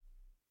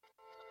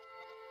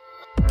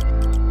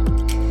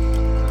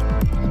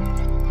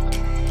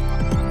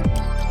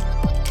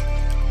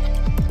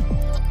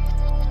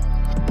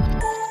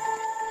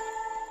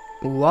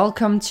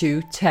Welcome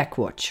to Tech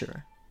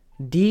Watcher.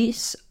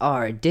 These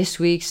are this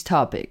week's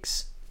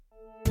topics.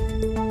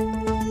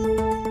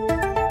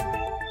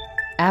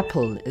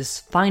 Apple is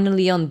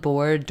finally on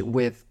board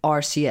with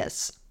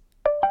RCS.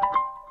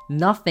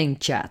 Nothing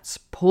chats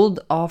pulled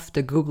off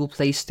the Google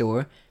Play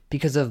Store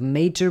because of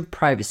major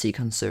privacy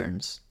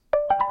concerns.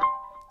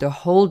 The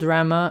whole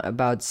drama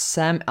about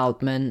Sam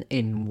Altman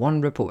in one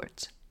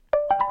report.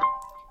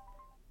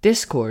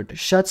 Discord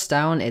shuts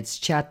down its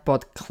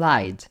chatbot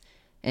Clyde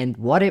and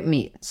what it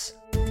means.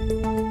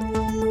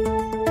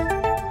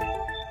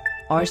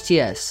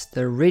 RCS,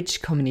 the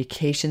Rich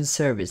Communication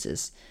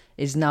Services,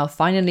 is now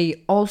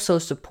finally also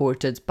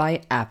supported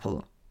by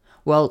Apple.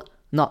 Well,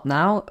 not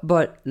now,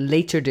 but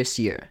later this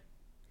year.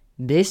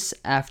 This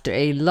after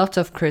a lot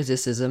of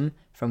criticism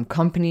from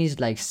companies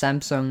like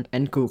Samsung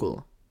and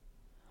Google.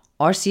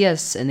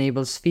 RCS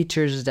enables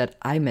features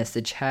that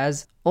iMessage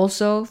has,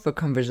 also for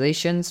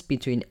conversations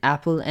between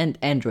Apple and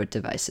Android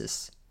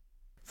devices.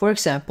 For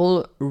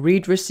example,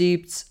 read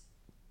receipts,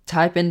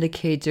 type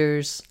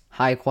indicators,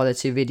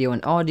 high-quality video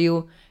and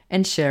audio,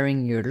 and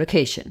sharing your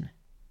location.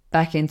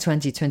 Back in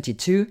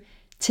 2022,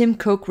 Tim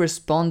Cook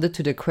responded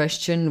to the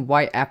question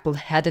why Apple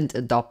hadn't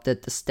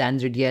adopted the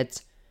standard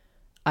yet.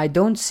 "I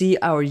don't see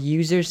our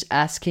users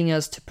asking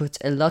us to put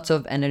a lot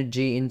of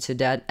energy into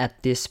that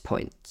at this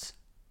point."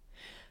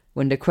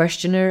 When the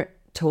questioner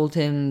told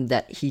him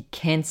that he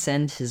can't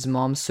send his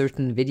mom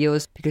certain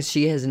videos because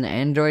she has an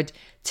Android,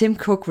 Tim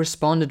Cook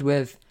responded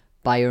with,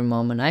 "Buy your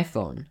mom an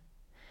iPhone."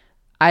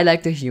 I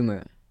like the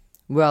humor.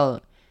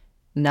 Well,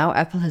 now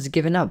Apple has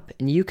given up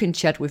and you can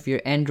chat with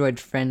your Android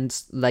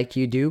friends like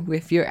you do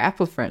with your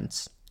Apple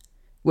friends.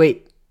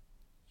 Wait,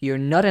 you're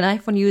not an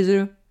iPhone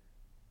user?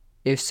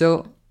 If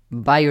so,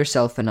 buy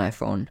yourself an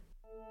iPhone.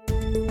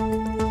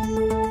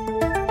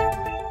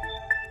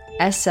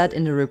 As said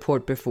in the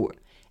report before,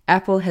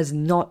 Apple has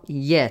not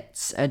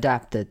yet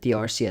adapted the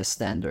RCS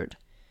standard.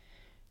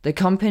 The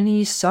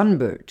company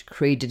Sunbird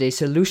created a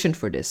solution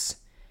for this.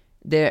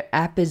 Their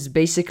app is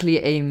basically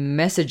a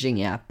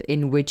messaging app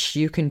in which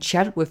you can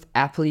chat with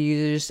Apple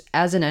users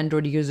as an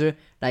Android user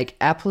like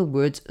Apple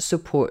would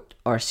support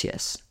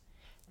RCS.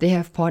 They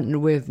have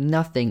partnered with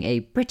Nothing, a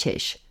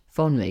British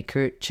phone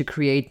maker, to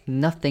create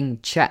Nothing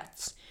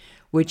Chats,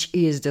 which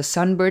is the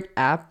Sunbird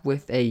app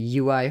with a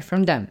UI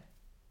from them.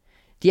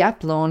 The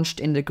app launched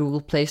in the Google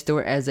Play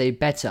Store as a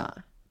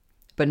beta,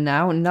 but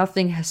now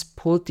Nothing has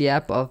pulled the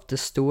app off the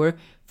store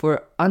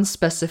for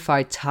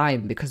unspecified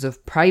time because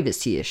of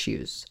privacy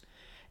issues.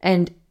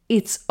 And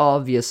it's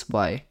obvious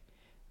why.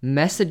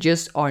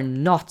 Messages are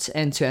not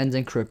end-to-end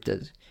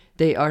encrypted.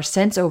 They are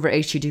sent over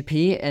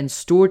HTTP and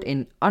stored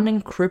in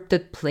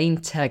unencrypted plain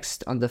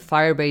text on the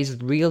Firebase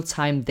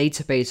real-time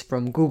database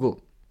from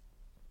Google.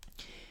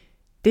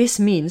 This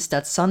means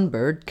that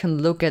Sunbird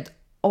can look at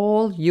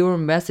all your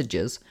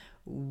messages,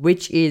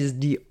 which is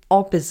the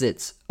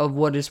opposite of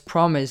what is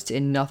promised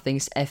in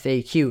Nothing's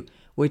FAQ,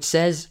 which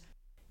says,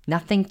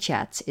 "Nothing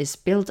Chat is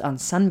built on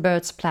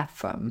Sunbird's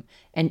platform,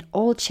 and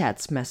all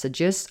chat's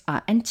messages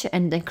are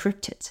end-to-end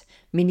encrypted,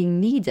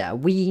 meaning neither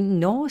we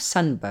nor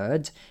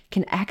Sunbird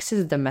can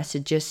access the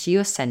messages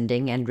you're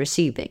sending and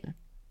receiving."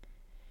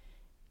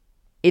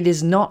 It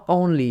is not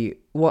only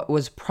what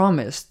was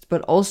promised,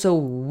 but also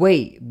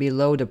way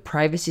below the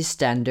privacy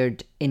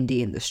standard in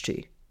the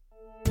industry.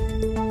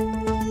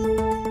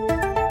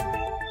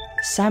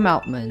 Sam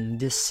Altman,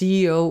 the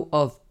CEO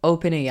of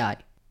OpenAI,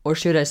 or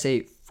should I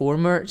say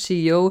former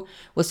CEO,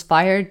 was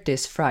fired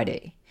this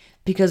Friday.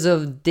 Because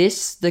of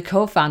this, the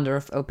co-founder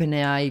of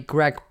OpenAI,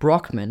 Greg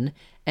Brockman,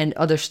 and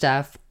other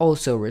staff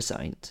also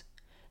resigned.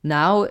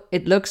 Now,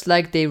 it looks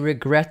like they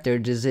regret their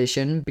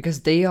decision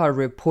because they are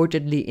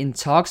reportedly in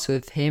talks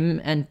with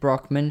him and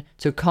Brockman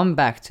to come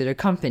back to the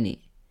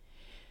company.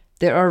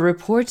 There are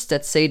reports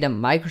that say that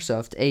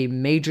Microsoft, a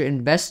major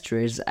investor,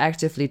 is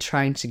actively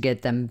trying to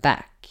get them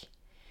back.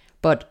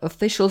 But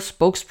official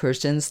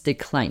spokespersons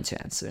decline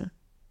to answer.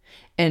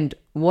 And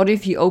what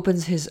if he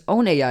opens his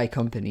own AI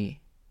company?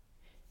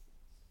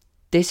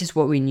 This is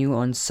what we knew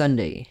on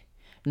Sunday.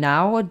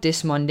 Now,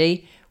 this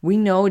Monday, we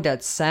know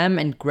that Sam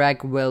and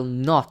Greg will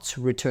not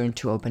return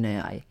to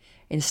OpenAI.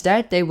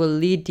 Instead, they will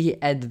lead the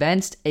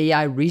advanced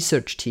AI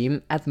research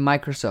team at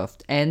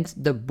Microsoft, and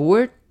the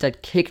board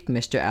that kicked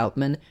Mr.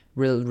 Altman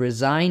will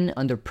resign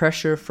under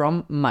pressure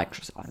from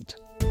Microsoft.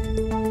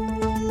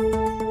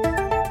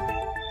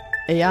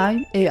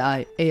 AI,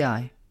 AI,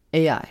 AI,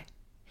 AI.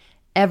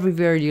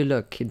 Everywhere you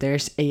look,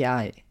 there's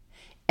AI.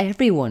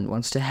 Everyone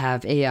wants to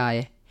have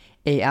AI.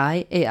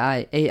 AI,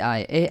 AI,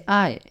 AI,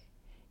 AI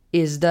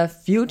is the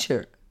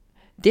future.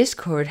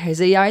 Discord has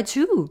AI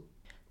too.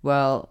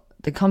 Well,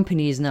 the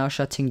company is now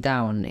shutting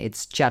down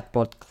its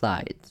chatbot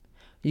Clyde.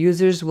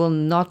 Users will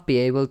not be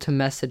able to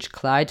message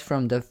Clyde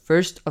from the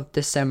 1st of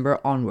December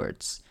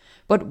onwards.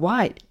 But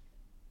why?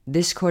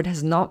 Discord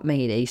has not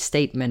made a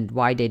statement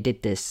why they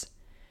did this.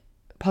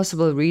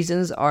 Possible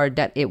reasons are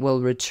that it will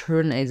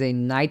return as a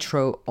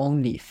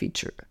Nitro-only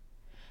feature.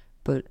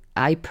 But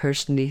I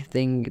personally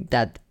think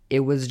that it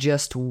was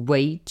just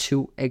way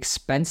too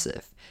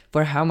expensive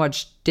for how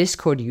much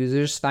Discord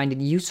users find it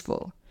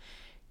useful.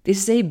 This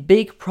is a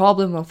big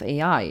problem of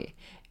AI.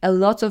 A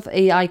lot of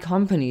AI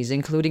companies,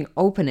 including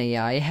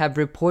OpenAI, have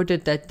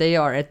reported that they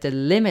are at the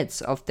limits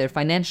of their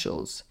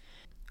financials.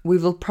 We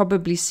will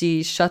probably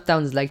see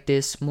shutdowns like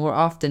this more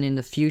often in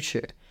the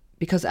future,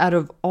 because out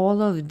of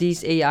all of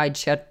these AI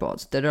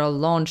chatbots that are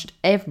launched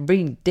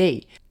every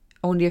day,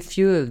 only a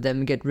few of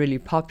them get really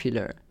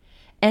popular.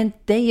 And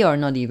they are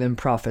not even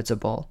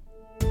profitable.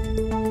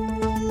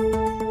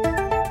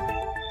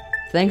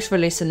 Thanks for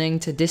listening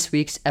to this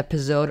week's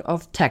episode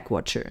of Tech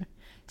Watcher.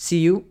 See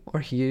you or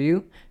hear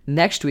you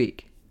next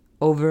week.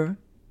 Over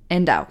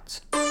and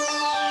out.